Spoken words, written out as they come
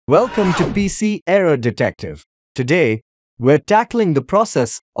Welcome to PC Error Detective. Today, we're tackling the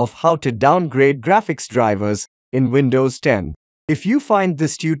process of how to downgrade graphics drivers in Windows 10. If you find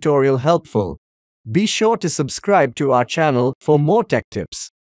this tutorial helpful, be sure to subscribe to our channel for more tech tips.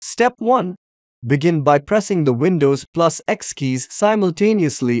 Step 1. Begin by pressing the Windows plus X keys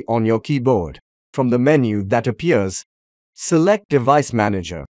simultaneously on your keyboard. From the menu that appears, select Device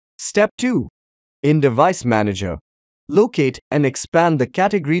Manager. Step 2. In Device Manager, locate and expand the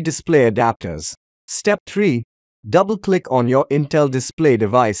category Display Adapters. Step 3. Double-click on your Intel Display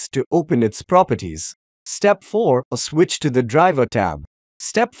device to open its properties. Step 4. Switch to the Driver tab.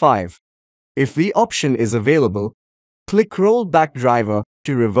 Step 5. If the option is available, click Rollback Driver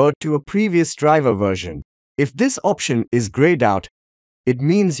to revert to a previous driver version. If this option is grayed out, it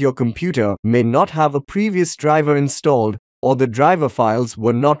means your computer may not have a previous driver installed or the driver files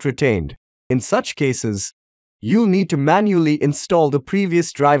were not retained. In such cases, you'll need to manually install the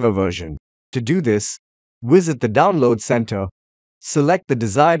previous driver version. To do this, visit the Download Center, select the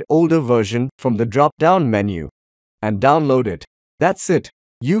desired older version from the drop-down menu, and download it. That's it.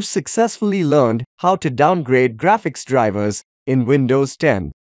 You've successfully learned how to downgrade graphics drivers in Windows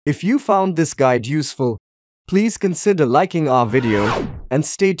 10. If you found this guide useful, please consider liking our video and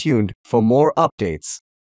stay tuned for more updates.